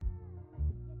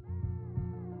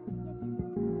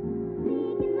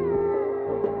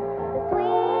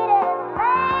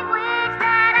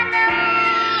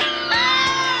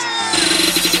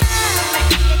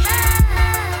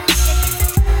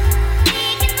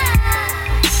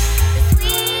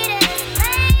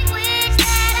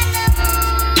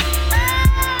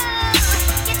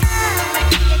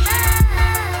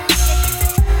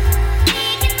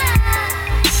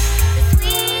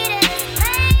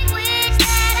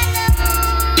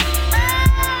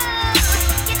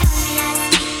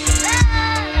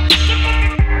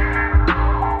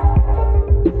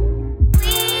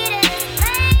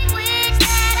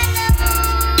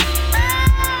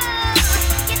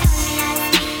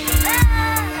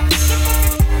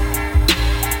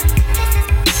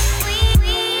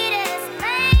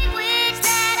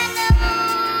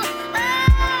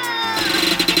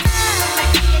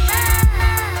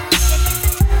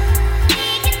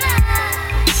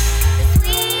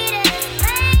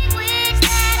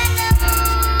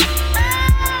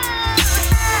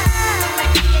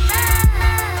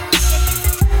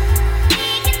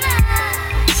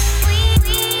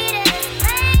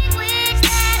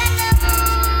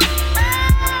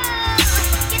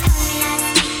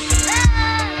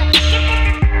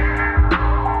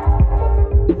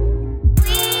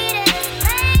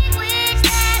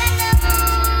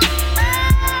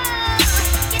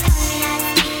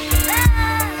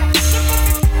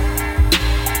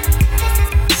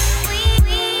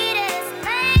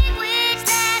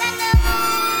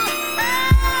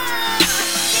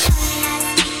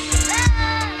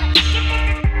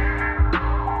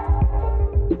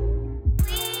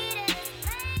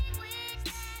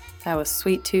That was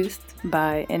Sweet Tooth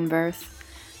by In Birth.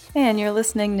 And you're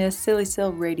listening to Silly Sil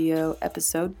Radio,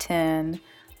 episode 10.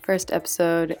 First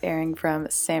episode airing from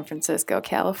San Francisco,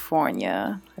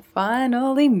 California. I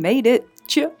finally made it.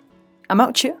 I'm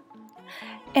out,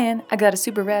 And I got a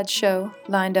super rad show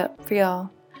lined up for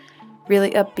y'all. Really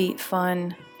upbeat,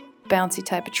 fun, bouncy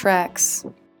type of tracks.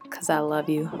 Cause I love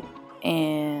you.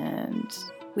 And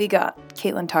we got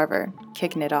Caitlin Tarver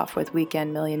kicking it off with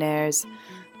Weekend Millionaires.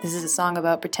 This is a song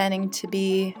about pretending to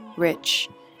be rich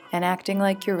and acting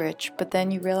like you're rich, but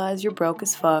then you realize you're broke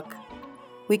as fuck.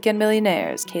 Weekend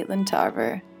Millionaires, Caitlin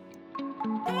Tarver.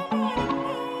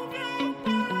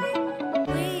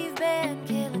 We've been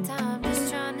killing time,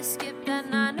 just trying to skip that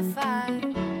 9 to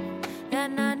 5. That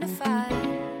 9 to 5.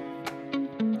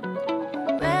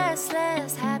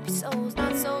 Restless, happy souls,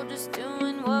 not so just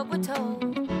doing what we're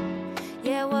told.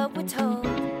 Yeah, what we're told.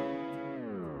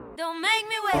 Don't make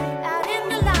me wait out in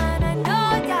the line. I know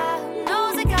a guy who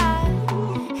knows a guy.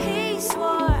 He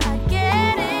swore I'd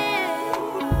get in.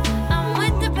 I'm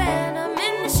with the band, I'm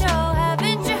in the show.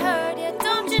 Haven't you heard yet?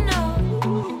 Don't you know?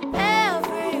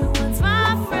 Everyone's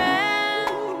my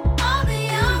friend. All the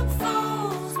young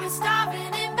fools, we're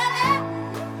starving in Bel Air.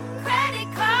 Credit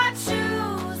card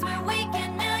shoes, we're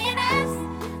weekend millionaires.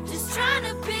 Just trying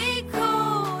to be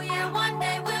cool. Yeah, one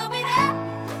day we'll be there.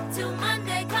 Till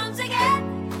Monday comes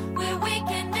again. We're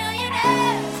weekend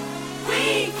millionaires.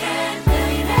 Weekend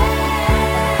millionaires.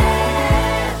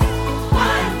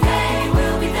 One day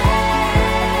we'll be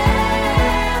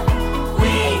there.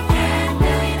 Weekend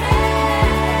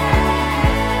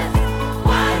millionaires.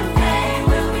 One day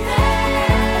we'll be there.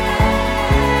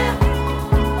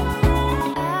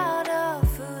 Out of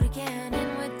food again,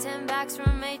 and with 10 bags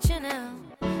from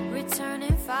H&M,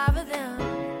 returning 5 of them.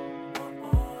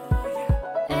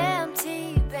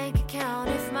 Empty bank account.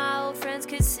 If my old friends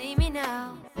could see me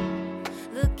now,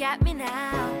 look at me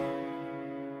now.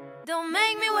 Don't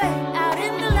make me wait out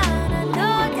in the line. I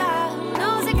know a guy who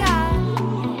knows a guy.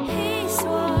 He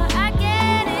swore I'd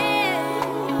get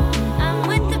in. I'm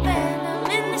with the band, I'm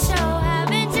in the show.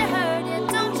 Haven't you heard yet?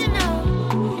 Don't you know?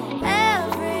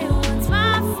 Everyone's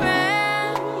my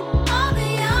friend. All the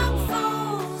young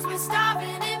fools, we're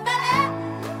starving in Bel Air.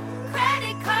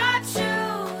 Credit card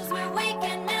shoes, we're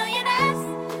weekend millionaires.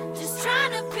 Just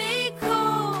trying to be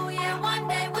cool. Yeah, one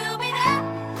day we'll be there.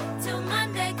 Till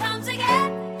Monday comes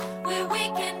again. We're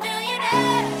weekend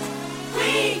millionaires.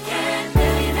 Weekend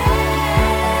millionaires.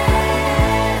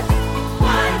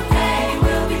 One day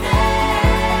we'll be there.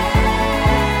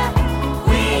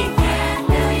 Weekend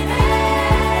millionaires.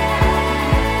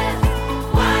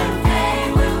 One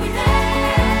day we'll be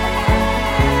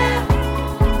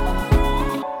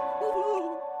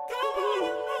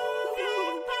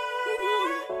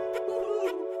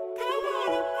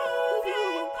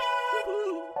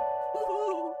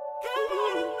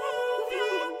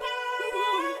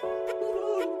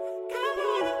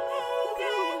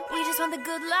We just want the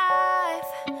good life,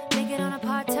 make it on a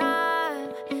part-time,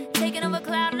 taking over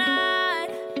cloud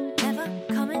 9, never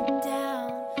coming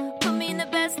down. Put me in the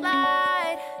best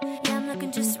light, yeah, I'm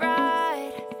looking just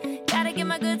right. Gotta get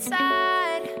my good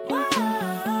side.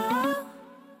 Whoa.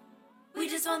 We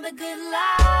just want the good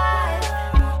life,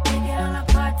 make it on a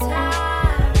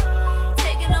part-time,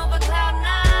 taking over cloud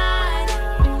 9,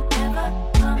 never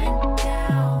coming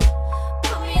down.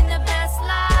 Put me in the best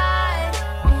light,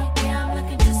 yeah, I'm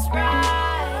looking just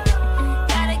right.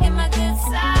 Gotta get my good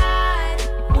side.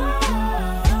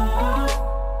 Whoa.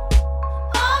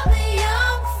 All the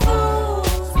young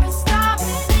fools, we're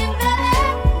starving in Bel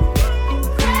Air.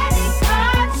 Credit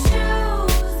card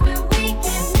shoes, we're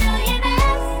weekend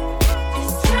millionaires.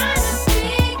 Just trying to be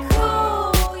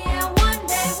cool. Yeah, one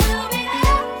day we'll be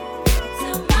there.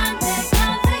 Till Monday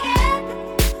comes again.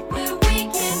 We're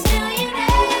weekend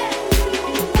millionaires.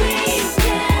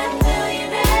 Weekend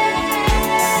millionaires.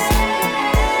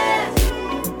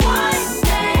 One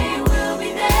day we'll be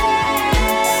there.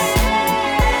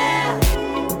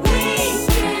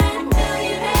 Weekend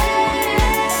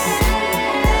millionaires.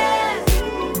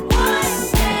 One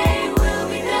day we'll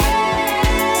be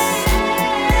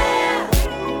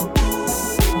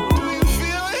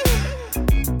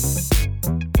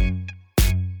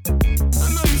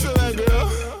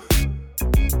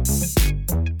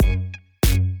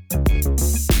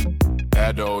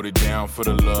Had to hold it down for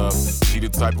the love. She the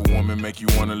type of woman make you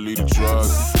wanna leave the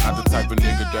drugs. Not the type of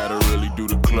nigga that'll really do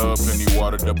the club. Plenty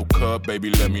water, double cup, baby,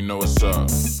 let me know what's up.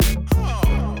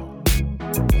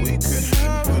 We could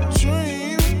have a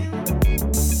dream.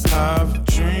 Have a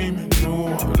dream in New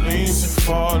Orleans and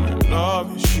fall in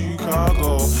love in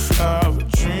Chicago. Have a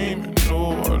dream in New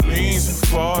Orleans and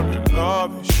fall in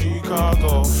love in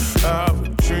Chicago.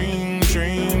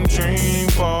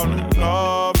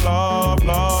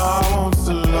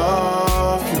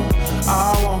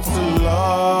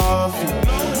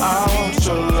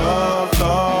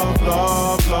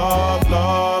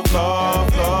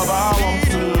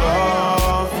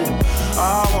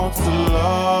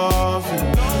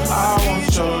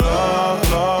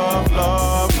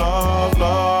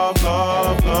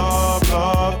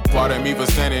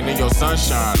 your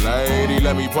sunshine, lady.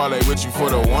 Let me parlay with you for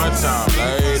the one time,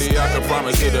 lady. I can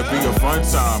promise it'll be a fun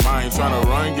time. I ain't tryna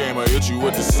run game or hit you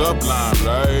with the sublime,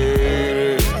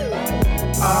 lady.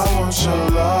 I want your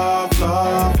love,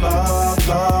 love, love,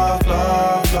 love, love,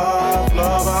 love,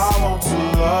 love. I want to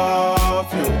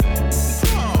love you.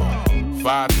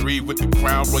 5'3" with the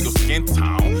crown, royal skin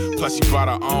tone. Plus she brought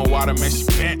her own water, man, she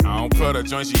bent on. Put her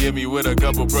joint, she hit me with a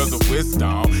couple pearls of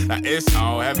wisdom. Now it's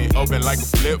on, have me open like a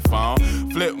flip phone.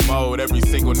 Flip mode, every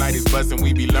single night is buzzing.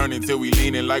 We be learning till we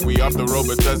leaning like we off the road,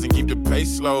 but doesn't keep the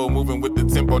pace slow. Moving with the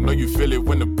tempo, know you feel it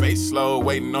when the bass slow.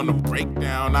 Waiting on the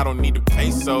breakdown, I don't need the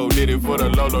peso. Did it for the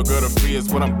Lolo, girl, the free is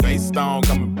what I'm based on.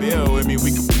 Come and build with me,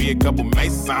 we could be a couple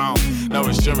Masons. No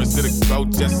insurance to the go,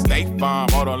 just stay farm.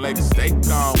 Hold on, lady, stay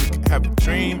calm. We could have a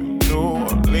dream. New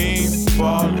Orleans,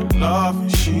 fall in love in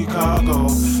Chicago.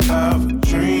 Have a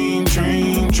dream,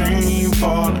 dream, dream.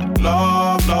 Fall in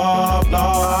love, love,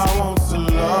 love. I want to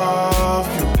love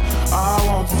you. I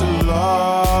want to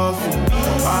love you.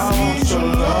 I want your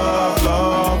love,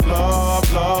 love,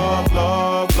 love, love,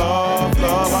 love, love,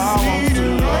 love. I want to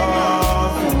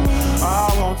love you. I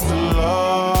want to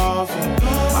love you.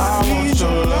 I want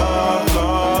your love,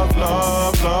 love,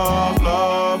 love, love,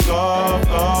 love, love,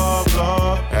 love,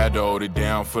 love. Had to hold it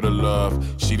down for the love.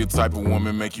 She the type of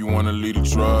woman make you wanna leave the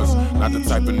drugs. Not the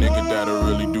type of nigga that'll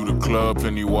really do the club.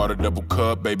 Plenty water, double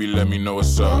cup, baby, let me know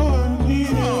what's up.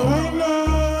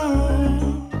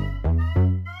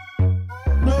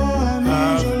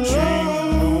 Have a dream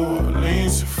in New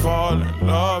Orleans and fall in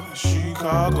love in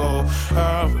Chicago.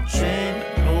 Have a dream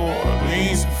in New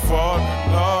Orleans and fall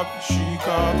in love in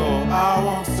Chicago. I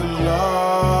want to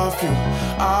love you.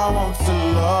 I want to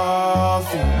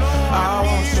love you. I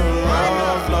want your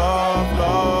love, love,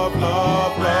 love, love,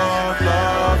 love,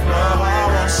 love, love. I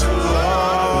want to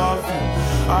love you.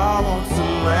 I want to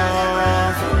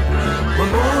love you.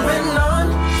 We're moving on,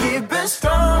 keep it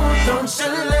strong. Don't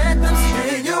you let them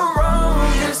steer you wrong.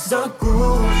 It's a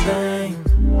groove thing,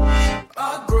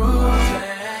 a groove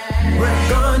thing. We're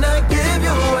gonna give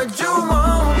you what you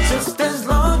want, just as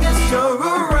long as you're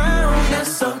around.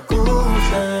 It's a groove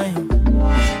thing,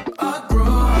 a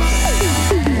groove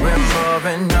thing. We're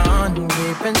moving on,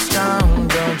 keeping strong.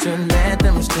 Don't you let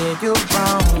them steer you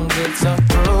wrong. It's a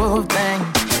groove thing.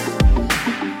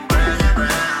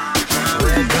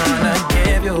 We're gonna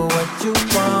give you what you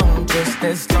want, just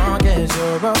as long as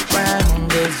you're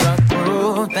around. It's a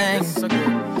groove thing.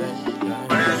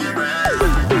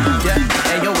 Yeah,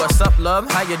 hey yo, what's up, love?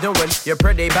 How you doing? Your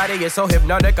pretty body is so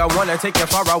hypnotic. I wanna take you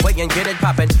far away and get it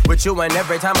poppin' with you. And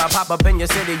every time I pop up in your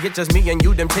city, it's just me and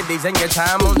you, them titties and your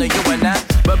time, only you and I.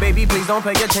 But baby, please don't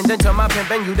pay attention to my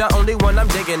pimpin'. You the only one I'm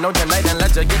digging on tonight, and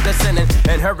let's just get this in.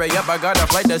 And hurry up, I got a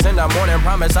flight that's in the morning.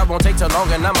 Promise I won't take too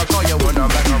long, and I'ma call you when I'm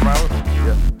back around.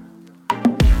 Yeah.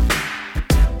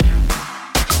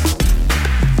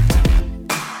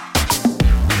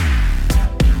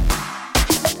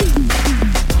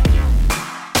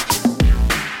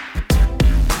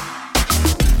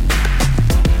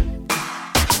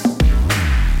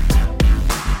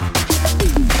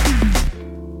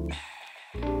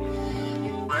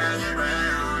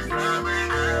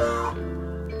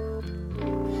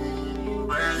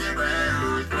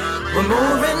 We're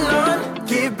moving on,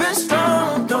 keep it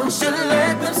strong. Don't you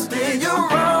let them steer you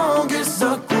wrong. It's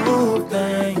a groove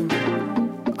thing,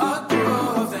 a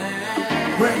groove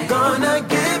thing. We're gonna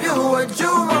give you what you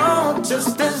want,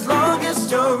 just as long as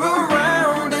you're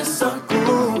around. It's a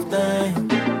groove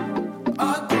thing,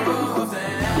 a groove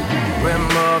thing. We're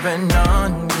moving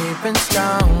on, keeping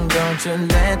strong. Don't you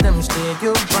let them steer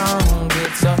you wrong.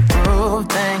 It's a groove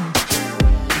thing.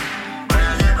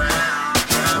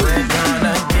 We're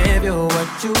gonna give you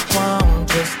what you want,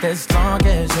 just as long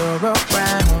as you're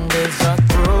around. It's a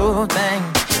groove thing.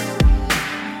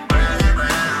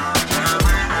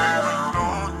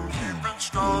 Keep it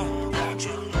strong, don't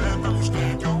you let them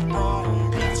steer you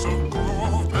wrong. It's a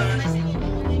groove thing.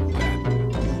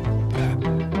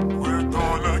 We're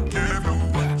gonna give you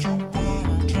what you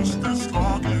want, just as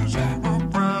long as you're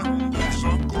around. It's a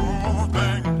groove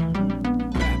thing.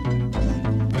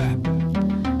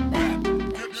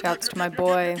 Shouts to my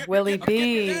boy, Willie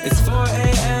B. It's 4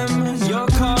 a.m., you're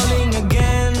calling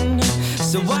again.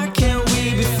 So why can't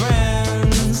we be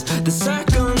friends? The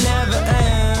cycle never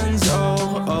ends,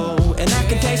 oh, oh. And I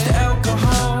can taste the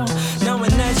alcohol,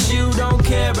 knowing that you don't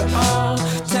care at all.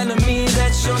 Telling me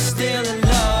that you're still in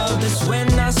love, that's when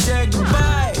I said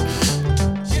goodbye.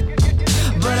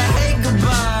 But I hate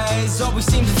goodbyes, always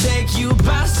seem to take you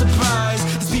by surprise.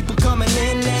 There's people coming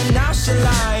in and out your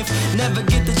life, never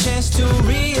get the chance to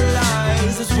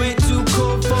realize it's way too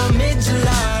cold for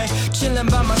mid-July. Chilling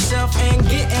by myself and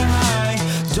getting high.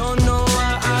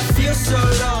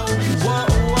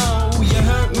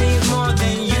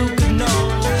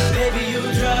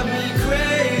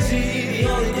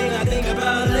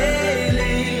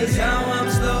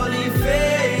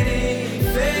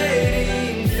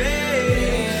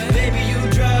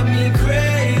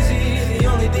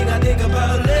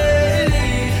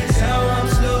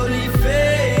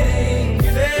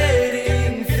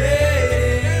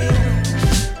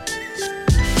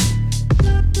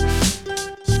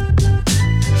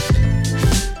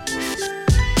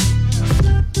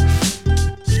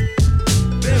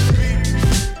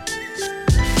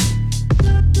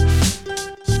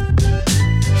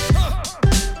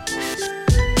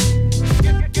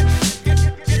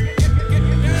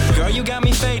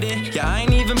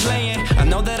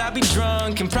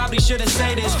 probably shouldn't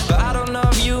say this, but I don't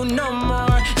love you no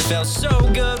more. It felt so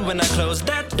good when I closed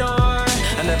that door.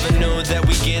 I never knew that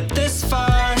we'd get this far.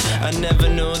 I never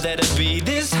knew that it'd be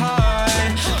this hard.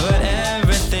 But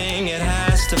everything, it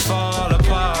has to fall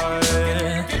apart.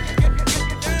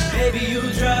 Baby, you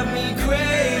drive me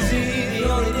crazy. The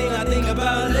only thing I think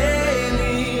about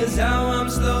lately is how I'm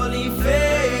slowly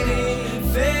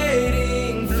fading,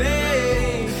 fading,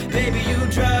 fading. Baby, you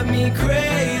drive me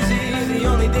crazy. The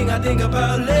only thing I think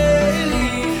about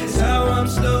lately is how I'm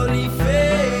slowly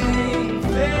fading, fading,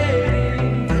 fading.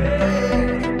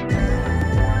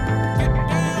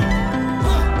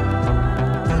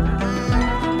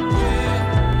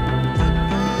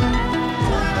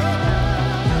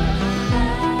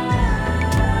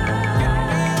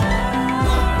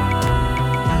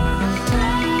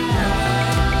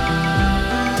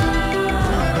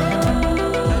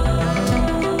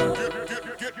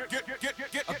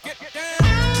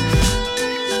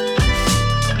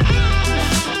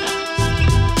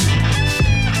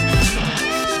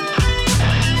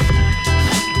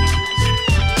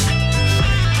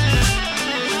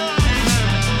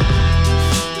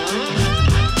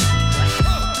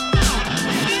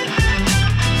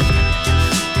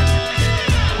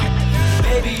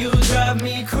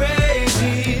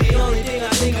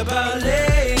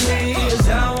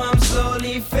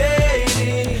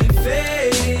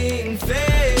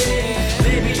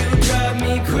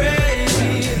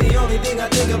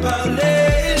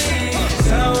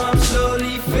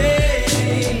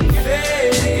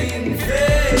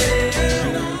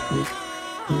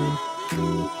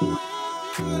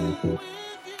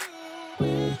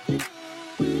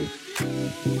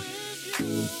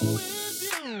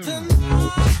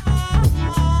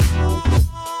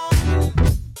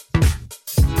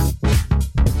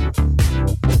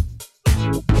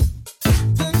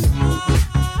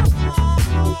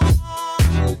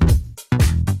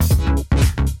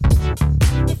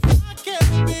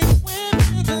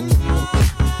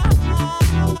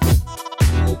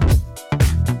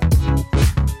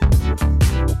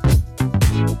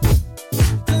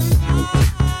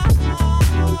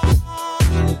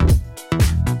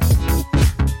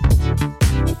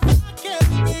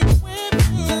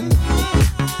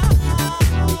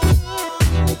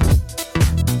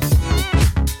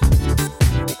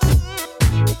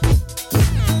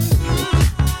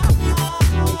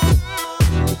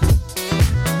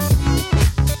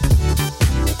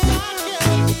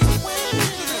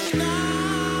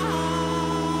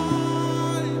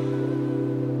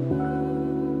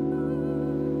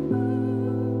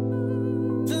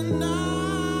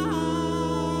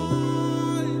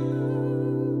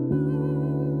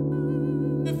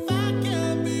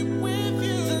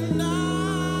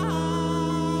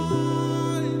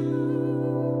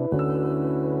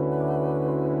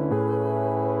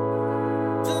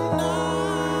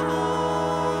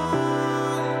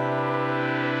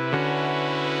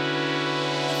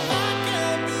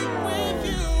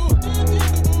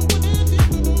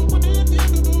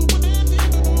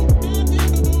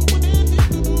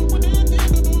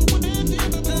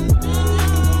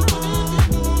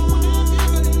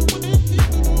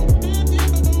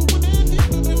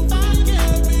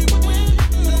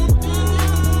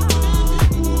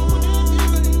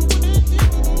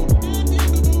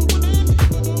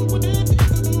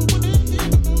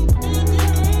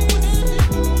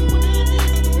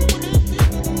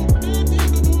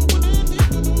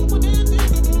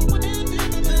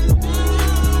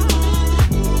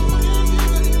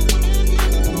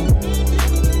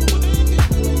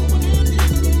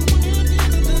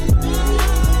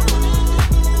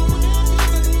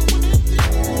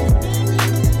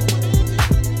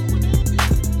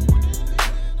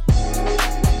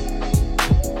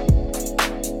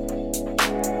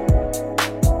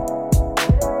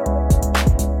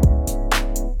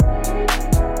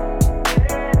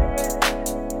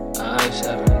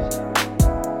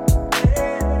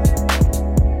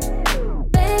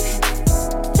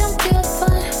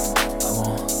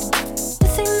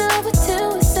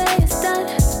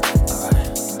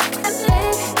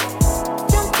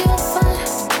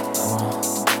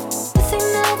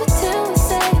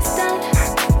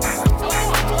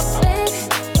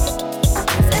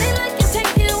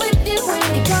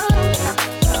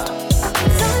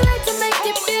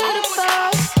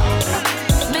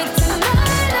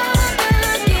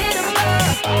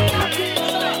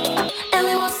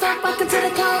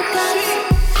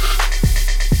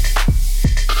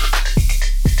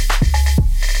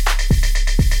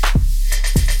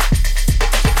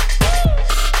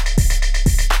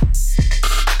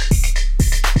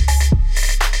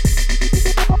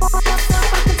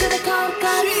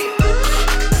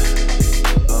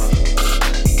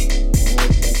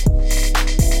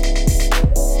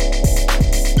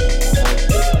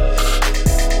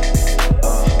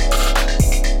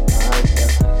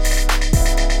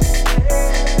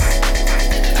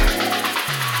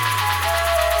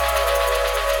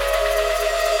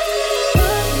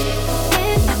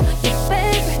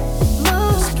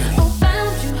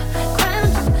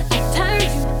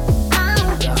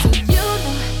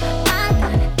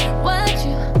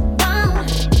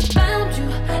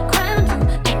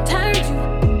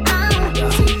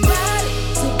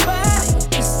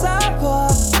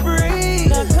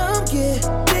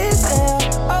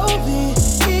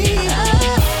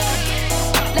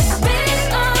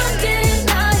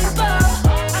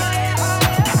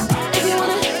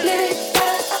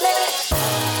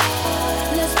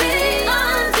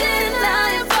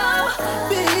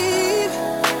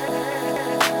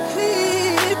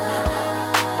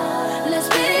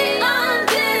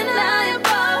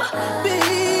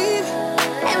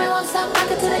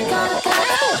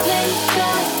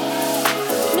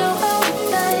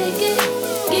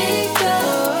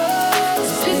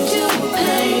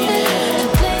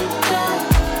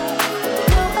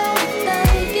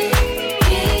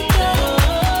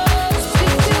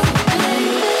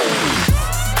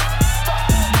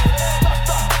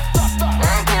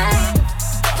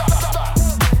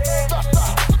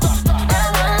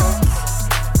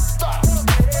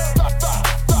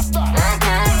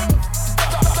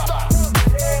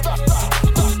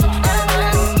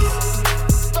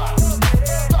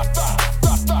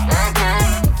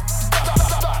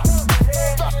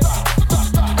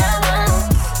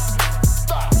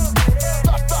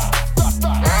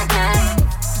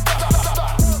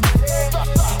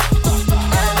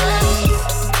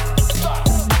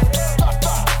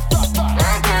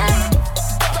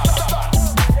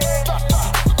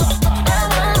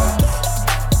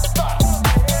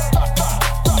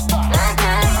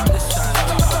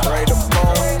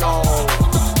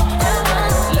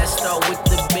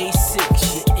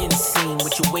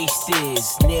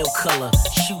 is, nail color,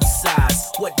 shoe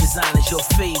size, what design is your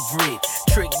favorite?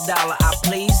 Trick dollar, I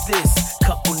plays this,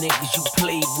 couple niggas you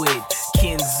played with.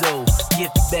 Kenzo,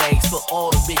 gift bags for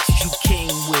all the bitches you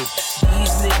came with.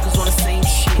 These niggas on the same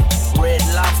shit, red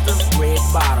lobster, red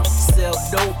bottom. Sell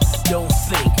dope, don't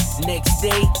think, next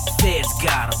day, feds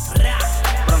got 'em.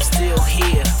 But I'm still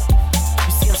here,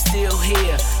 you see I'm still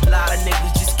here. A lot of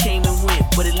niggas just came and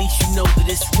went, but at least you know that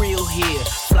it's real here.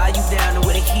 Fly you down to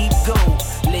where the heat go,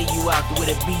 lay you out to where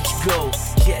the beach go.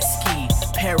 Jet ski,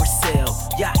 parasail,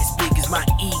 yacht as big as my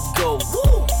ego.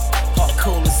 Woo! Hot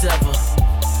cold as ever,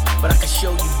 but I can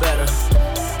show you better.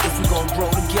 If we gon' grow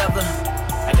together,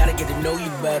 I gotta get to know you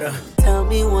better. Tell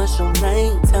me what's your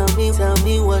name, tell me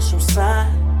what's your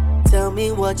sign. Tell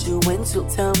me what you into,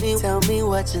 tell me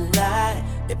what you like.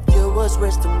 If you was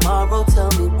rich tomorrow, tell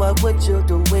me what would you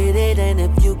do with it? And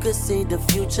if you could see the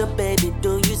future, baby,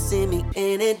 do you see me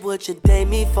in it? Would you date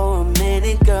me for a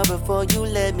minute, girl, before you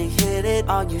let me hit it?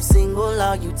 Are you single,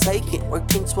 are you taking,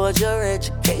 working towards your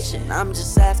education? I'm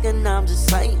just asking, I'm just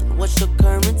saying, what's your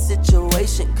current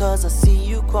situation? Cause I see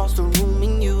you cross the room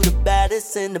and you the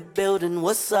baddest in the building,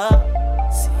 what's up?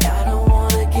 See, I don't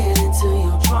wanna get into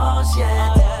your drawers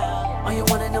yet. Are you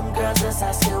one of them girls that's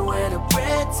asking where the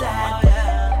bread's at?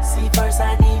 See, first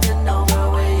I need to know,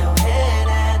 girl, where your head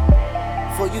at.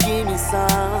 Before you give me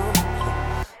some,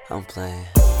 I'm playing.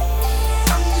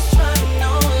 I'm just trying to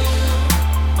know you,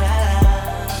 well,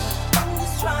 I'm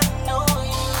just trying to know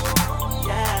you,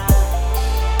 yeah.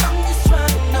 I'm just trying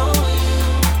to know you,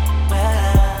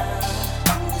 well,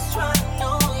 I'm just trying to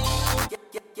know you,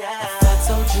 yeah. If I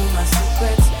told you my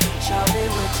secrets, shout it,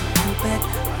 would you keep it?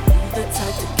 The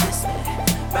type to kiss me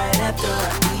right after I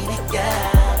eat it, yeah.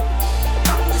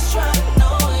 I'm just trying to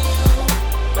know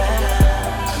you better.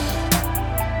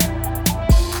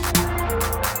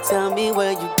 Tell me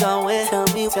where you going, tell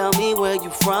me where you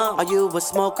from. Are you a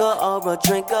smoker or a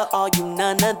drinker? Are you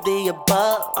none of the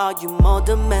above? Are you more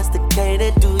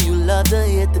domesticated? Do you love to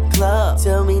hit the club?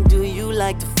 Tell me, do you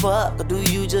like to fuck? Or do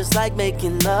you just like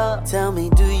making love? Tell me,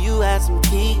 do you have some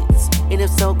kids? And if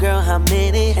so, girl, how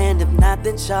many? And if not,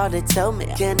 then Charlotte, tell me,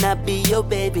 can I be your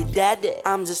baby daddy?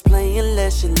 I'm just playing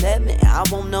unless you let me. I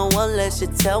won't know unless you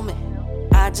tell me.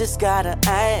 I just gotta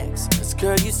ask, cause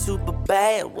girl, you super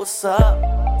bad, what's up?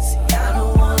 See, I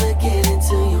don't wanna get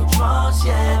into your drawers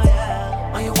yet.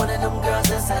 Are you one of them girls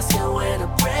that's asking where the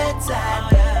bread's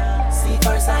at? See,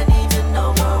 first I need to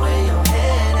know, girl, where your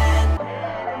head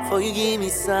at. Before you give me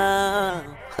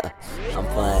some, I'm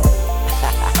playing.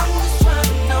 I'm just trying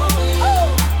to know you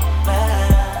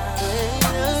better.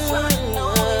 I'm just trying to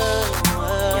know you,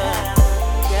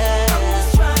 yeah. I'm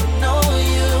just trying to know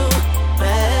you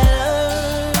better.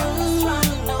 I'm just trying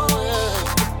to know you,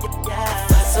 yeah.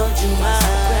 If I told you my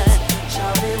secrets,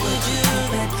 Charlie, would you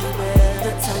keep it?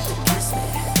 The type to kiss me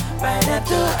right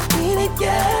after I eat it,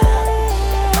 yeah.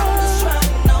 I'm just trying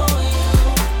to know you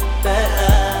better.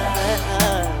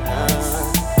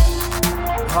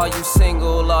 Are you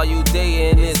single? Are you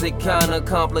dating? Is it kinda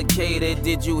complicated?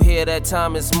 Did you hear that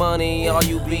time is money? Are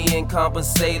you being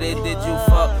compensated? Did you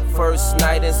fuck first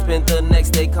night and spend the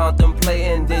next day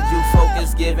contemplating? Did you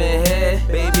focus giving head?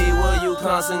 Baby, were you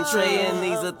concentrating?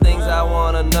 These are things I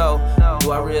wanna know.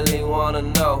 Do I really wanna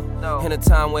know? In a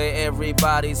time where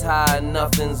everybody's high and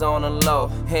nothing's on the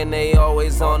low, and they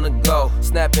always on the go,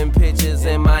 snapping pictures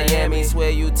in Miami.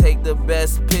 Swear you take the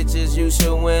best pictures, you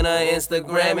should win an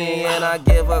Instagrammy. And I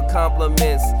give her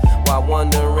compliments while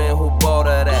wondering who bought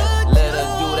her that. Let her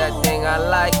do that thing I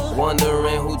like,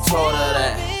 wondering who taught her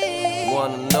that.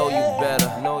 Wanna know you better,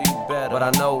 but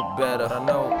I know better,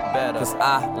 cause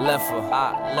I left her,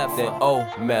 then oh,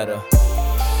 met her.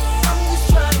 I'm just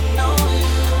trying to know you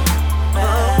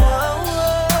better.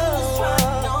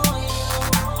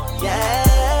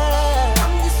 Yeah,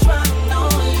 I'm just trying to know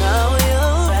you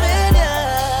better.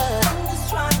 I'm just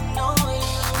trying to know you,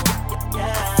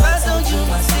 yeah. If I told you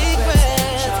my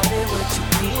secret, Charlie, would you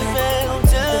keep it? Don't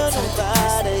tell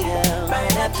nobody, yeah.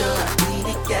 Right after I eat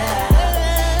it, yeah.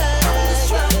 I'm just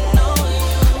trying to know you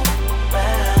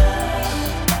better.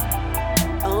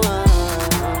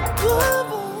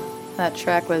 That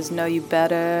track was Know You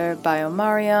Better by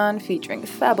Omarion featuring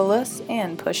Fabulous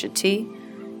and Pusha T.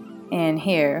 And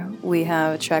here we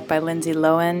have a track by Lindsay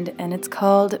Lohan, and it's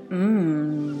called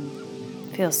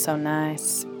Feels So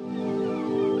Nice.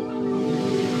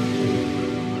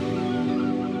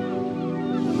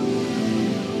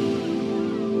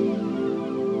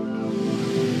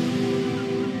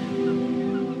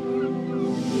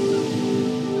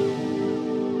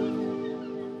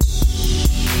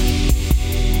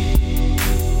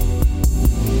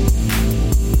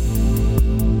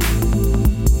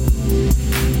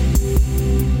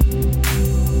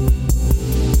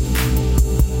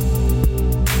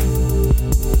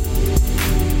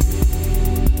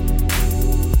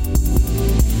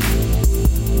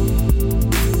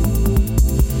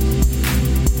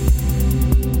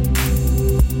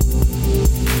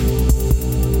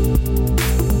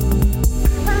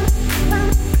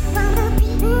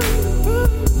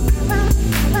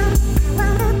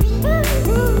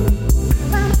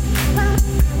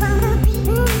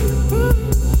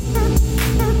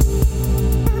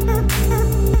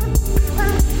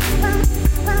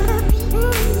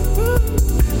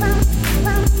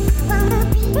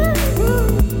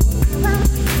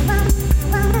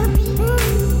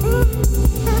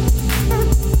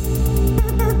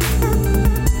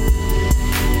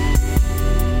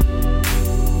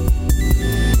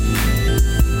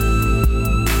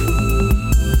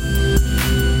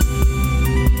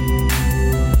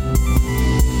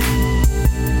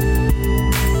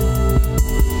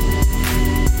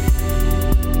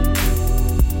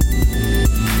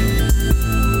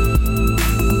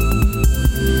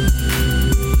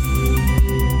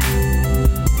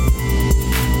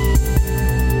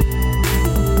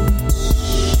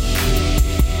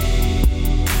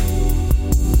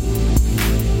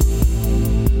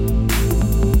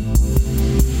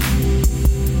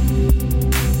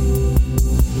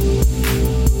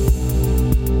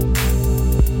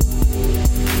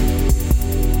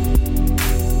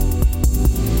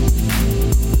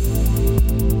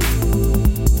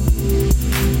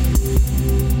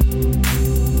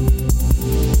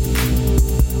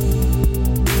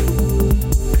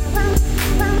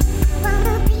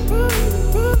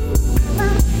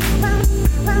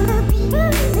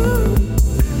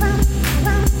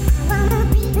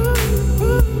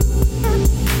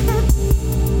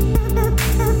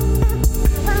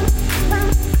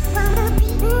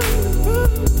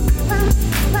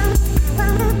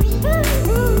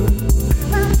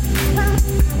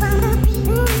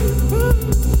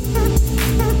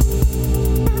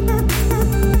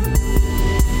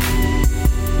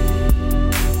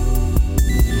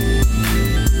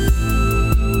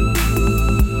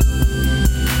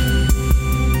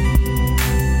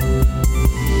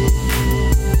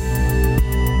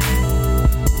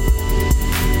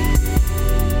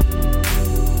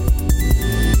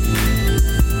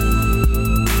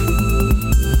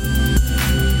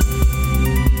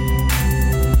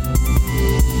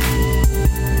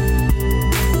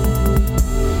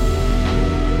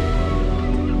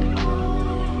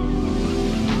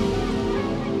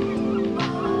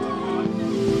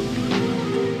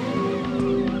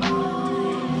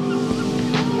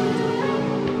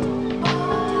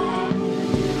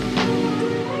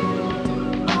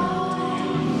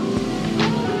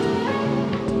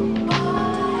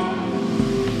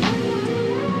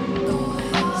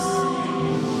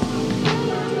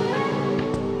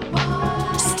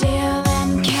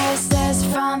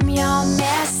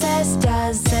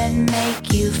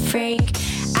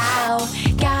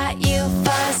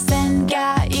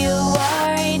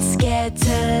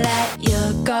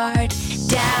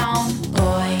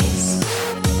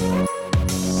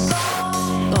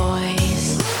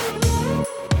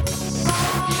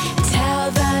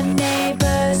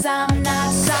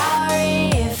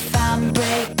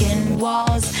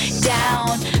 goes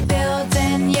down.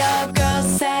 Building your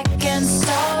girl's second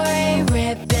story,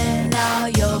 ripping all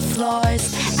your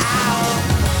floors out.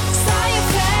 Saw your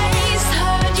face,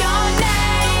 heard your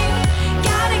name,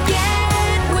 gotta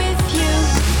get with you.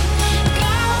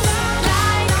 Girls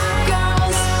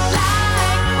like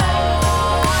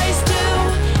boys do,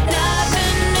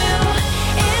 nothing new.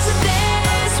 Isn't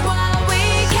this why we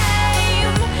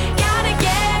came? Gotta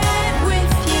get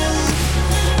with you.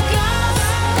 Girls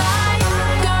like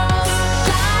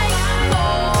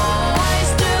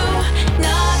boys do,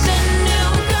 nothing new.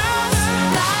 Girls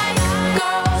like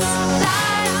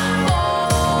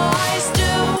boys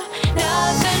do,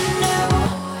 nothing new.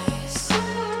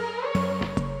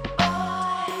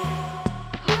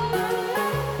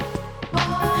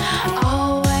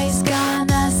 Always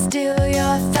gonna steal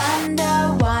your thunder.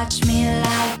 Watch me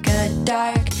like a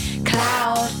dark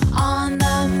cloud on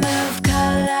the move,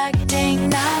 collecting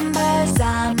numbers.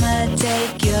 I'ma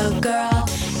take your girl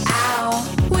out.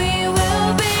 We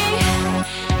will be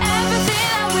everything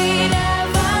that we'd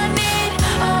ever need.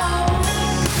 Oh,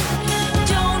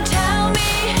 don't tell me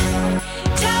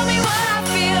what I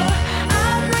feel.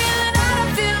 I'm reeling out,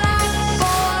 I feel like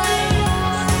boys.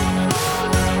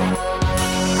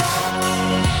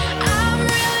 I'm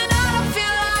reeling out, I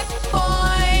feel like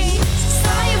boys.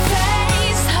 Saw your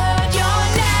face, heard your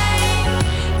name,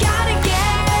 gotta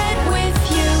get with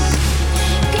you.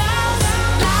 Girls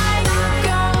like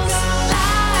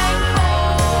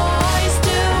boys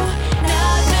do,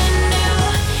 nothing new.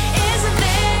 Isn't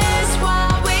this why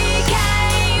we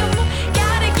came?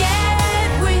 Gotta get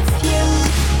with you.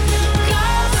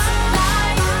 Girls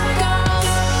like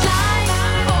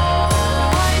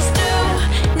boys do,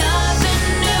 nothing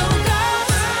new. Girls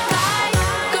like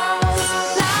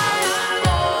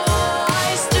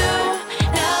boys do,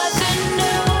 nothing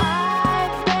new.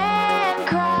 I've been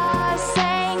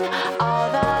crossing all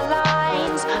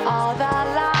the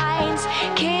lines,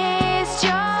 kissed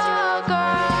your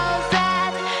girls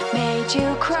that made you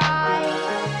cry,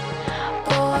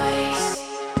 boys.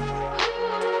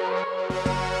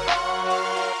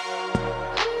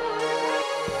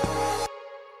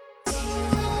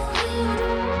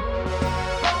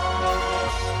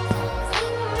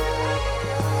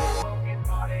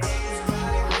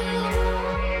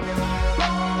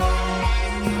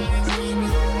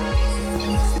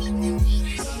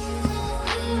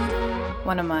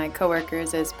 One of my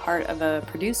coworkers is part of a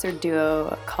producer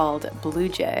duo called Blue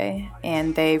Jay,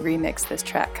 and they remixed this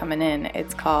track coming in.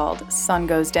 It's called Sun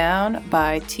Goes Down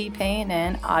by T-Pain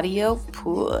and Audio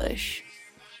Push.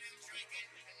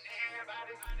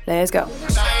 Let's go.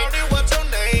 Tell me what your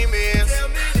name is.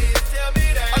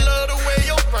 I love the way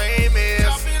your frame is.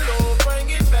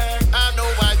 I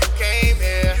know why you came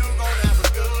here.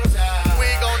 We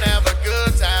gon' have a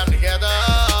good time together.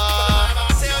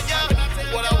 Tell ya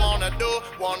what I wanna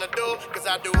do, cause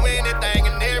I do anything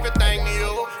and everything to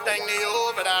you,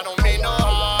 but I don't mean no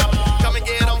harm. Come and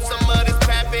get on some of this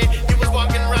pappy. You was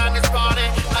walking around this party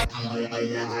like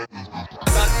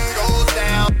sun goes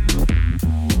down.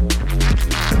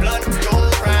 Blood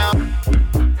goes round,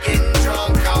 getting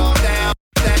drunk all down.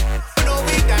 You know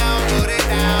we down, put it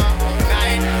down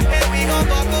night, and we gon'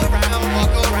 walk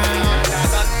around.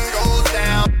 Sun goes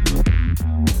down,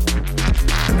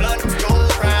 blood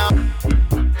goes round,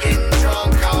 getting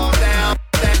drunk all down.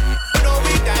 You know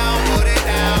we down, put it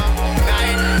down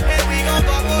night, and we gon'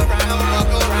 walk around.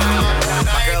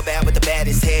 My girl bad with the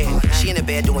baddest head. She in the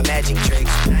bed doing magic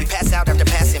tricks. We pass out after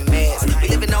passing meds. We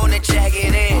living on the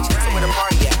jagged edge. So where the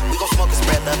party at? We gon' smoke and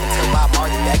spread love until Bob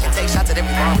Marley back and take shots at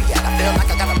every bar we at. I feel like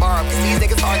I gotta borrow, cause these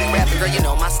niggas hardly rapping. Girl, you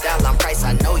know my style, I'm Price.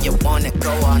 I know you wanna go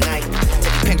all night.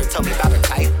 Teddy Pinder told me about her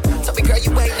type. Told me, girl,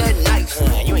 you ain't nothing nice.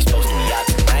 You ain't supposed to be out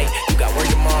tonight. You got work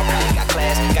tomorrow, probably got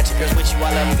class. Got your girls with you, all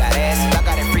of them got ass. I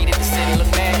got it free to the city, look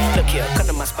mad. Look here, come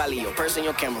to my spot, leave your purse and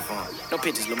your camera phone. No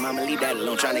pictures, little mama, leave that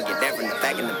alone. Tryna get that from the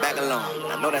back and the back alone.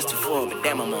 I know that's too full, but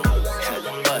damn, I'm on.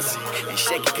 Buzz it and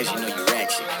shake it, cause you know you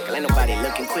ratchet. Cause ain't nobody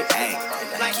looking quick, ayy.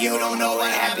 Like you don't know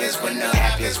what happens when the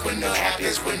happens when the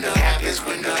happens when the happens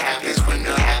when the happens when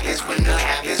the happens when the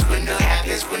happens when the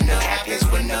happens when the happens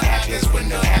when the happens when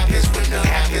the happens when the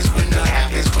happens when the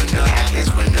happens when the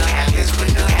happens when the happens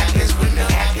when the happens when the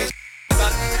happens.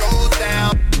 Sun goes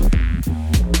down,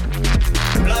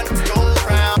 blood goes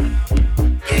round,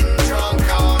 getting drunk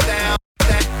all down.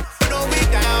 You know we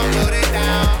down, put it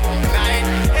down night,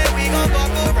 and we gon'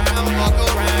 walk around.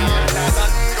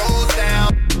 Sun goes down,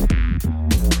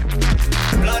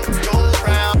 blood goes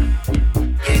round,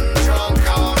 getting drunk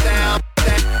all down.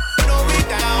 You know we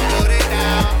down, put it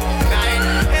down night,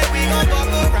 and we gon' walk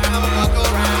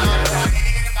around.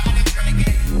 Everybody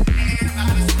drinking,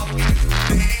 everybody smoking.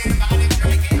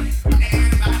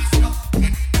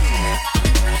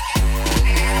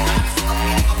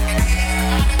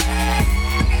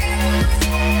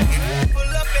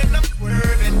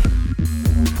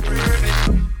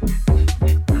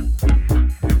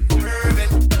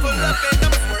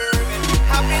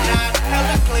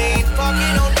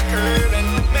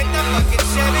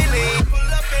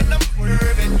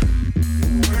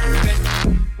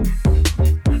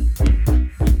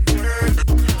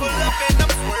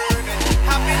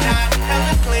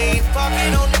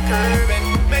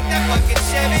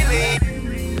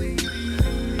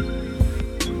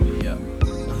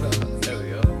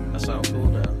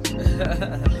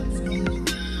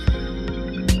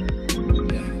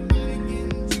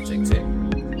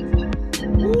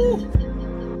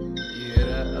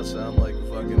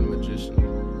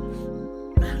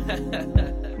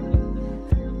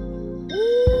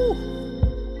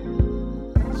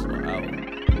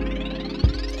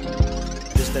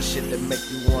 that shit that make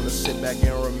you wanna sit back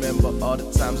and remember all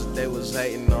the times that they was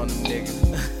hating on a nigga.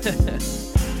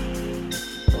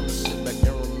 Wanna sit back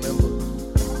and remember.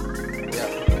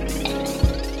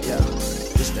 Yeah.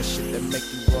 This that shit that make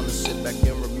you wanna sit back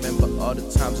and remember all the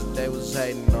times that they was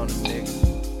hating on a nigga.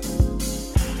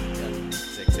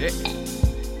 Yeah.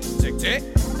 Tick tick.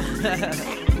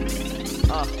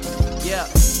 Yeah.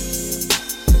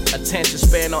 Attention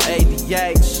span on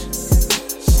ADH.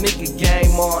 Sneaker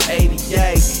game on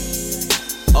 88.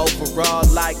 Overall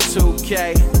like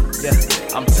 2K. Yeah,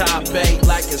 I'm top 8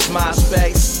 like it's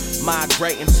MySpace.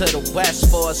 Migrating to the west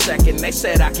for a second. They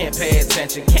said I can't pay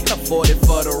attention, can't afford it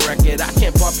for the record. I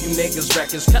can't bump you niggas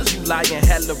records, cause you lying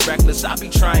hella reckless. I be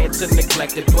trying to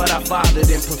neglect it, but I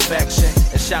fathered in perfection.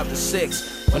 And shout to 6.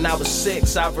 When I was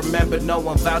 6, I remember no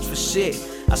one vouched for shit.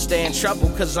 I stay in trouble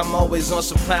cause I'm always on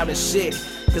some cloud and shit.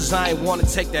 Cause I ain't wanna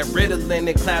take that Ritalin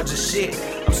and cloud your shit.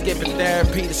 I'm skipping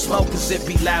therapy to smoke cause it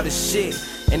be loud as shit.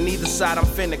 And neither side I'm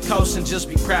finna coast and just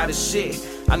be proud as shit.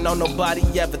 I know nobody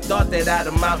ever thought that I'd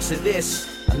amount to this.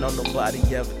 I know nobody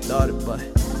ever thought it, but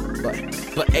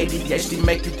ADHD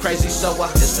make you crazy, so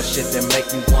it's the shit that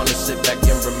make you wanna sit back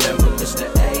and remember. It's the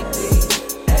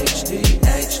ADHD.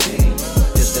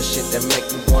 It's the shit that make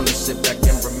you wanna sit back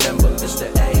and remember. It's the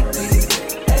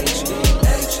ADHD.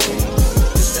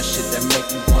 It's the shit that make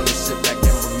you wanna sit back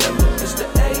and remember. It's the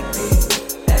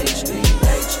ADHD.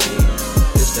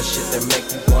 It's the shit that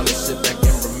make you wanna sit back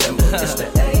and remember. It's the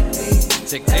ADHD.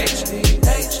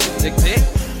 Tick tick.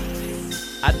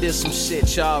 I did some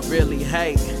shit y'all really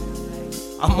hate.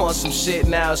 I'm on some shit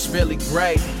now, it's really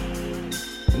great.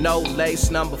 No lace,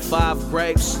 number 5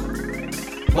 grapes.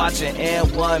 Watching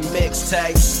N1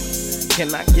 mixtapes.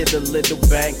 Can I get a little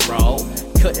bankroll?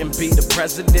 Couldn't be the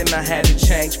president, I had to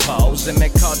change pose. And they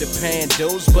called it paying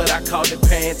dues, but I called it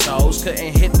paying toes.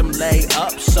 Couldn't hit them lay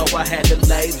up, so I had to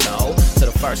lay low. To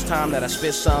the first time that I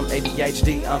spit some,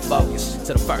 ADHD unfocused.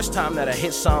 To the first time that I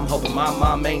hit some, hoping my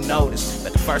mom ain't noticed.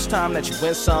 But the first time that you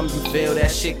win some, you feel that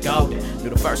shit golden.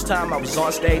 Knew the first time I was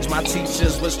on stage, my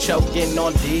teachers was choking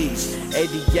on D's.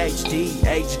 ADHD,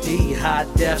 HD, high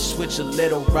def, switch a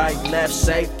little right, left,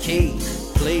 safe key.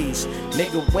 Please,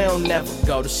 nigga, we don't never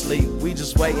go to sleep. We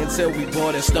just wait until we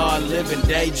born and start living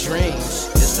daydreams.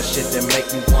 It's the shit that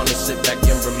make me wanna sit back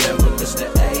and remember. It's the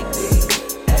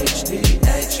ADHD.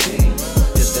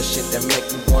 It's the shit that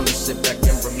make me wanna sit back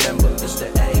and remember. It's the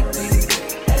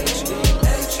ADHD.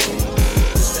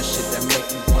 It's the shit that make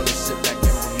me wanna sit back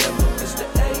and remember. It's the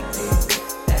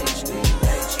ADHD.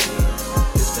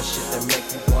 It's the shit that make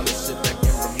me wanna sit back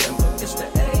and remember. It's the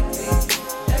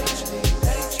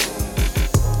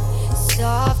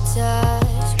Soft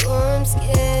touch, warm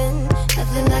skin,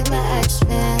 nothing like my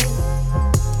X-Men.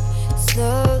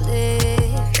 Slowly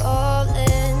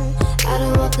falling, I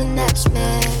don't want the next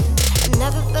man. I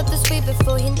never felt this way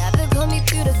before, you never called me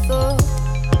beautiful.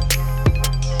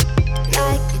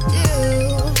 Like you do,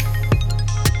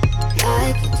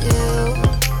 like you do.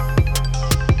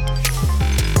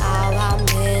 Now I'm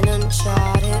in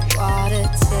uncharted water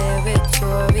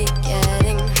territory,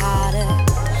 getting hotter.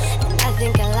 I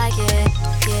think I like it.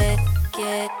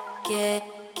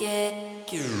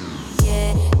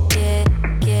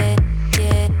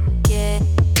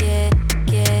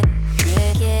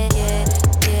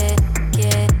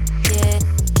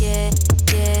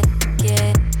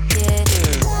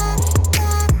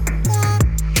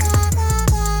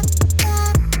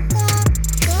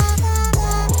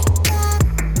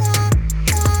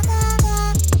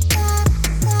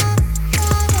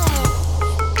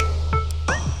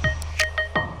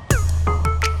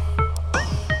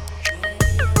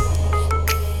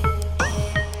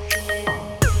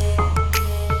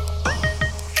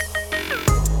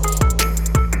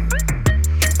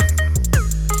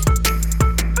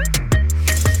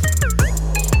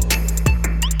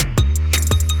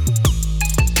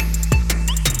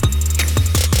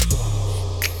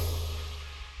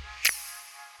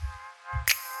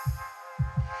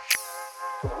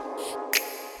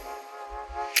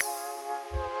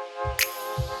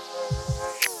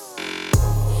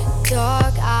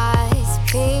 Dark eyes,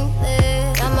 pink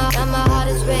lips, and my heart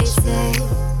is racing.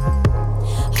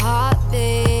 Hot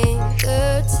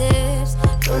fingertips,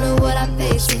 don't know what I'm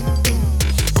facing.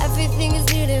 Everything is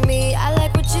new to me, I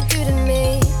like what you do to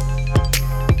me.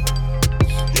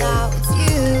 Now it's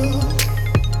you,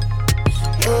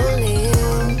 only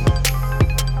you.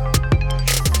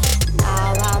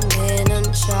 Now I'm in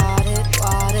uncharted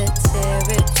water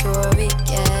territory,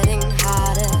 getting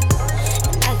hotter.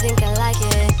 And I think I like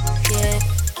it.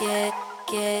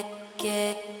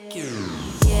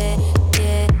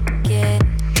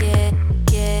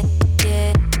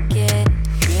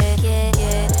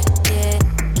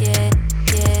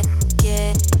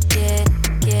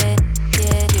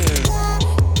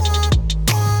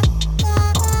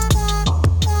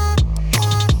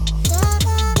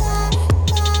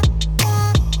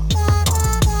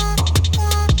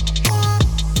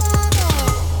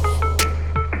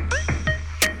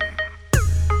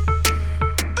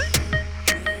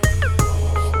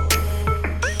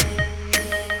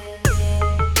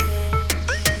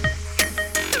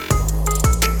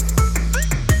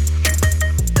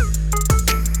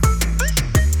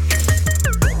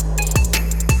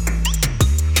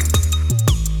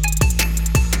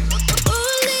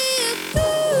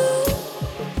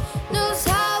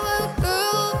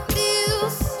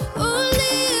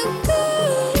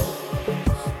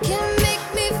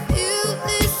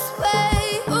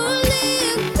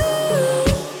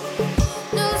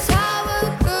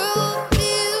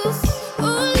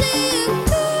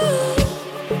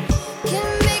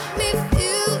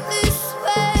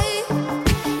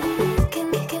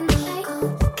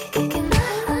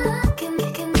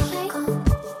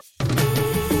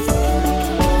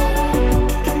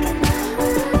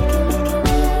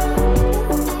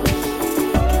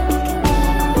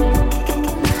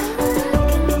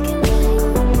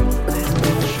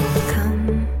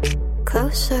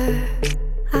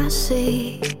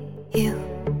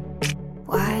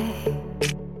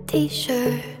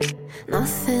 t-shirt,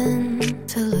 nothing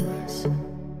to lose.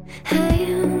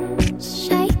 Hands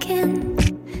shaking,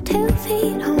 2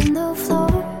 feet on the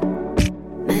floor.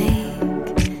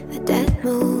 Make a dead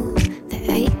move,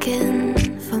 they're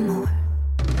aching for more.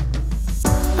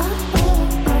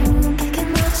 I'm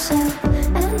kicking myself,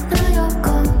 and now you're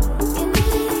gone.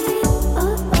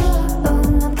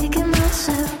 I'm kicking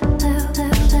myself,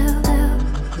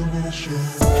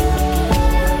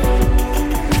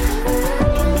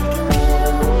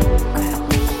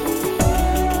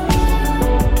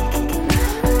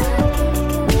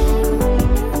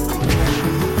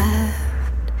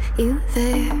 you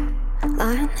there,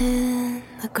 lying in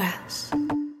the grass,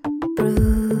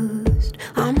 bruised,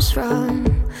 arms strong,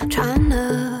 trying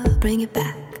to bring it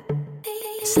back.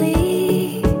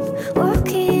 Sleep,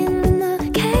 walking in the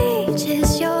cage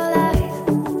is your life.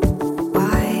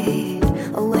 Wide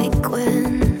awake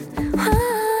when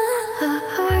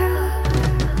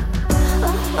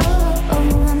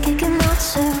I'm kicking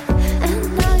myself,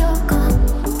 and now you're gone.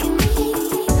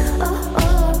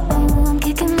 I'm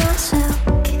kicking myself.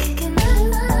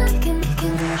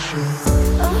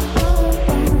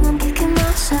 I'm kicking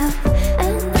myself,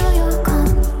 and now you're gone.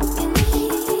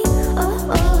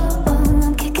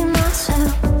 I'm kicking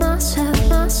myself,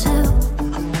 myself.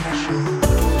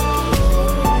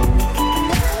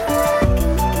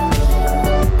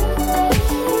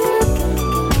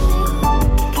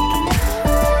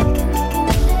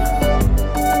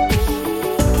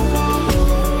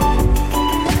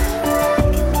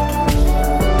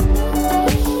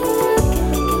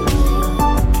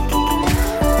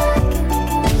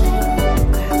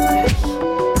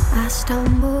 I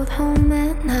stumbled home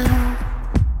and now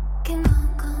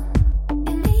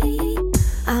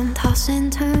I'm tossing,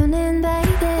 turning,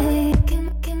 baby.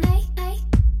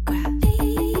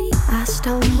 I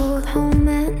stumbled home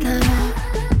and now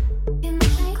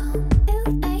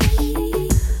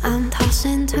I'm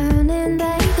tossing, turning,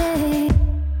 baby.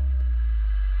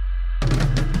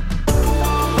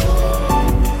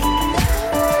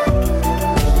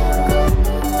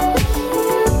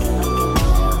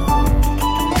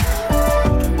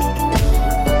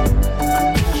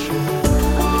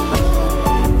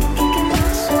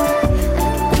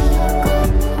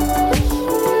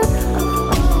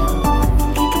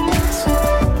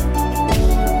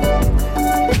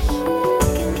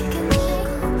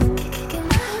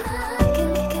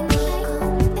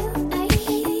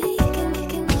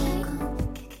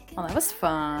 Well, that was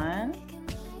fun.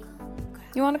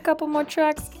 You want a couple more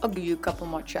tracks? I'll give you a couple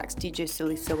more tracks. DJ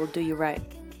Silly Sil will do you right.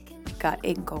 Got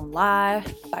Ain't Gon' Lie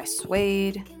by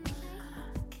Suede,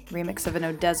 remix of an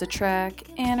Odessa track,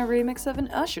 and a remix of an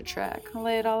Usher track. I'll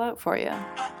lay it all out for you.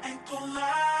 I ain't gon'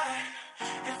 lie,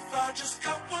 if I just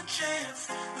got one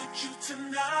chance with you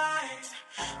tonight,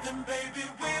 then baby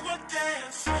we will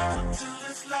dance until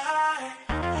it's light.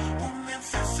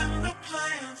 Romance in the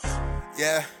plans.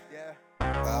 Yeah.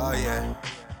 Oh yeah.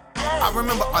 I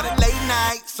remember all the late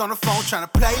nights on the phone trying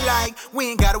to play like we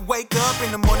ain't gotta wake up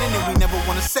in the morning and we never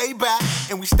wanna say bye.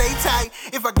 And we stay tight.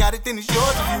 If I got it, then it's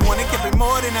yours. If you want it, keep it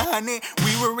more than 100.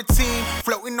 We were a team,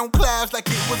 floating on clouds like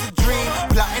it was a dream.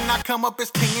 Plotting I come up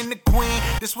as king and the queen.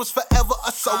 This was forever,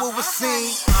 or so it was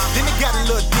seen. Then it got a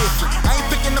little different. I ain't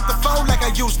picking up the phone like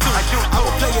I used to. I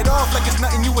would play it off like it's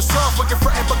nothing you was soft. Fucking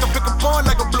front and buck and pick up on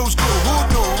like a blues crew. Who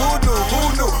knew?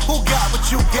 Who got what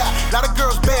you got? Lot of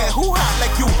girls bad, who hot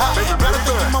like you hot? Gotta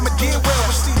think your mama did well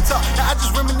when she talk. Now I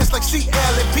just reminisce like CL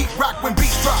and Pete Rock when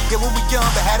beats drop. Yeah, when we young,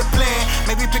 but had a plan.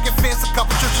 Maybe pick a fence, a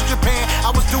couple trips to Japan.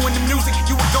 I was doing the music,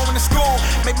 you were going to school.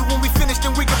 Maybe when we finished,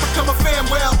 then we could become a fan.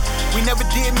 Well, we never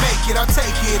did make it, I'll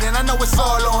take it. And I know it's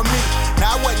all on me.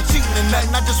 Now I wasn't cheating or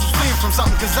nothing, I just was fleeing from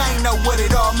something. Cause I ain't know what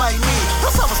it all might mean.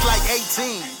 Plus I was like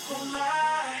 18.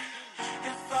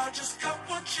 If I just got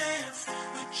one chance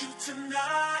with you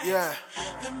tonight, Yeah.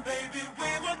 then baby we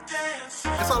will dance.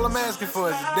 That's all I'm asking for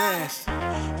is a dance.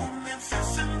 Romance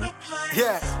in the plans.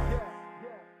 Yeah.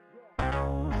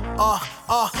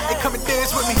 Hey, come and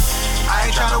dance with me. I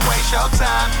ain't tryna waste your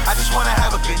time. I just wanna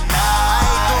have a good night. I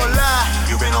ain't gon' lie.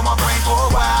 You been on my brain for a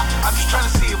while. I'm just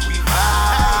tryna see if we vibe.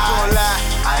 I ain't gon' lie.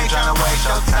 I ain't tryna waste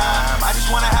your time. I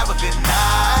just wanna have a good night.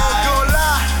 I ain't gon'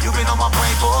 lie. You been on my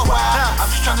brain for a while. I'm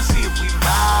just tryna see if we vibe.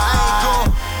 I ain't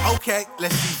gon' Okay,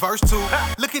 let's see verse 2.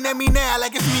 Looking at me now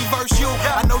like it's me versus you.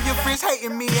 I know your friends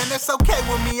hating me and that's okay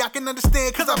with me. I can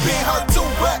understand cause I've been hurt too.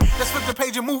 But let's flip the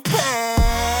page and move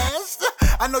past.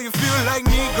 I know you feel like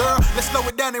me, girl. Let's slow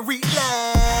it down and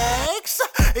relax.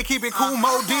 And keep it cool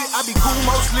mode. I be cool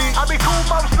mostly.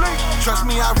 Trust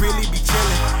me, I really be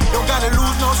chillin'. Don't gotta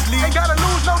lose no sleep.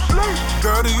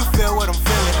 Girl, do you feel what I'm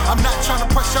feeling? I'm not trying to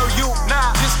pressure you.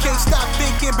 Nah. Just can't stop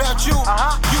thinking about you.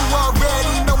 You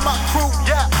already know my crew.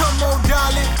 Yeah. Come on,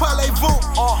 darling, parlez-vous.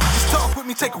 Just talk with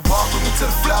me, take a walk with me to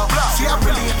the floor. See, I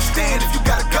really understand if you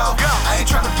gotta go. I ain't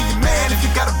trying to be your man if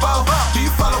you gotta bow. Do you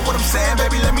follow what I'm saying,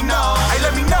 baby? Let me know. Hey,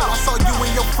 let me know. I saw you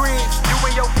and your friends.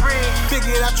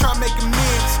 Figured I'd try make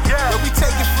amends. Yeah. Where we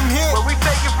take it from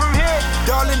here?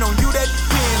 Darling, on you that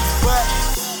depends. But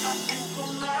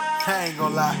I ain't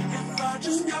gonna lie.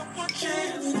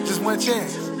 Just one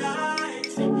chance.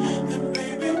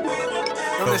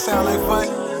 Don't that sound like fun?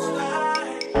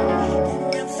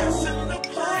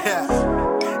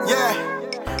 Yeah.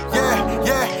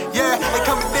 They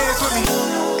come and dance with me.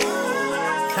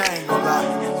 I ain't gonna lie.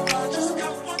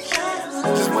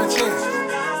 Just one chance.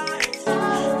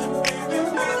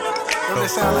 Don't that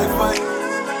sound like fun?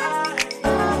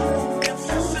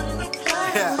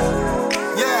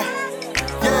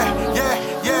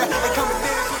 They come and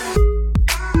dance with me.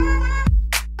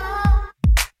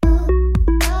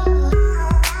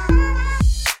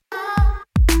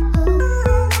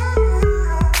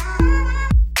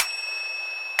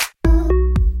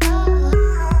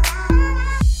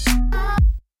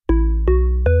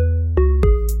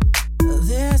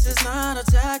 This is not a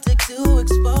tactic to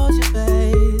expose you,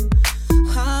 babe.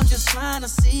 I'm just trying to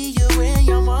see you in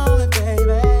your moment,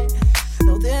 baby.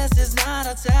 No, this is not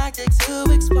a tactic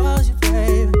to expose you,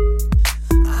 baby.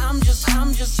 I'm just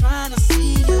trying to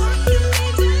see you.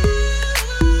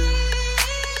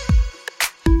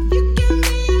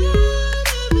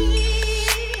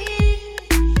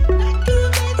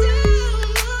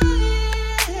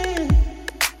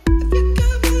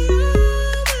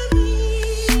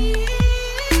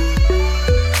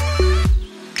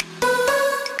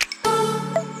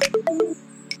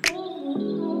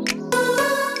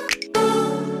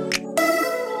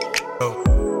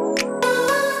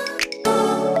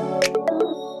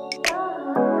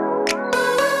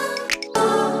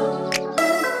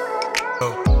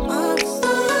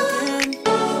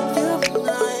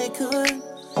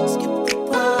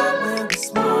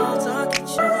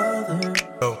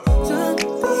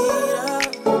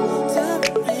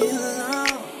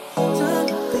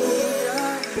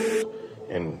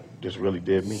 And just really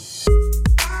did me.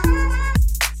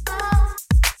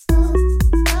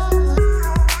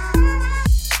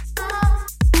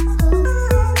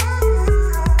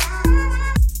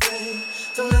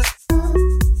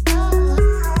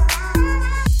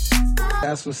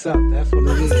 That's what's up. That's what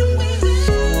it is.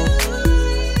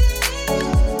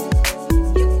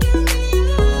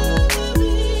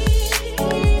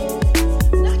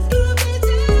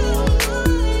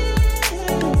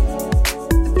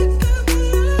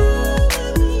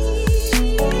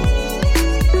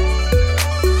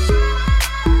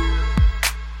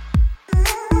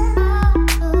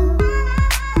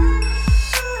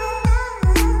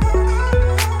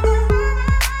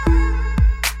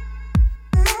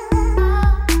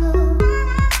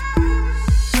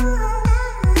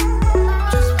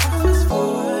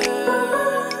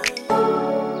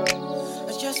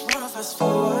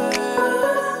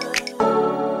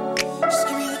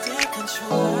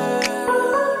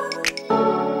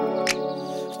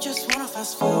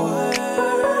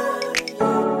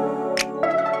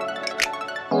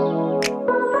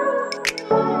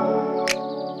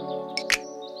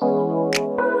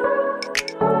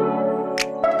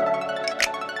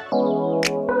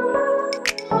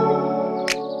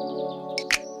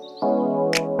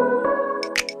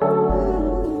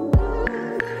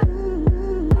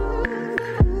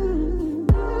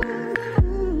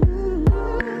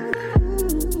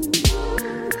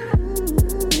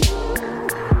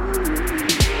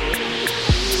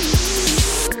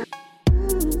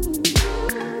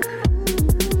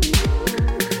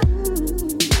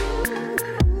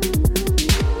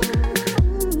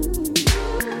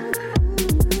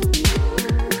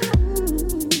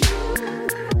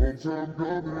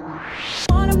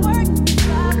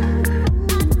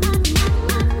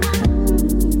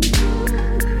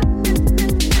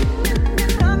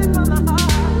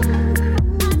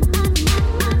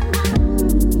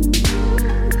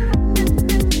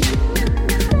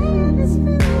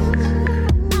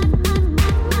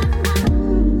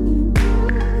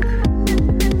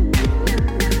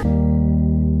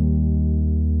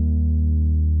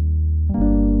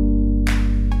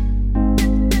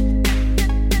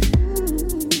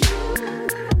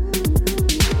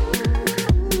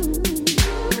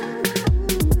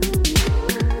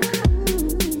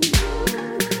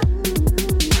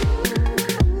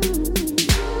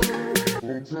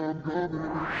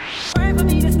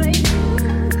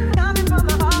 Coming from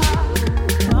the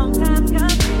heart, long time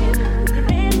coming,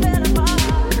 it ain't been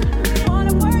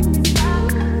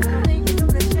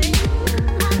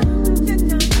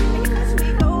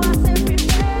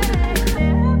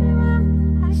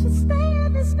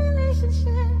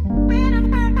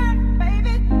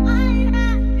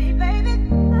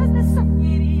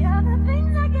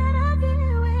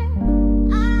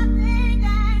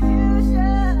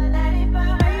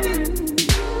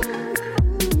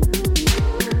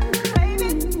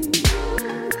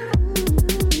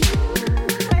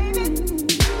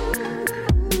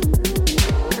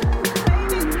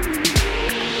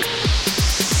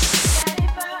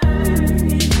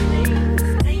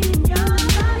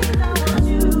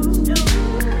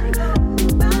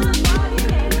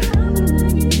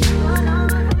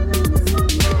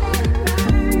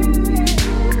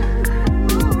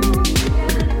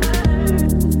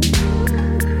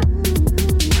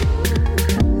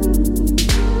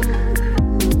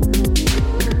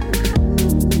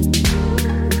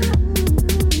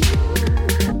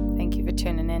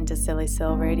Silly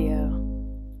Sil Radio.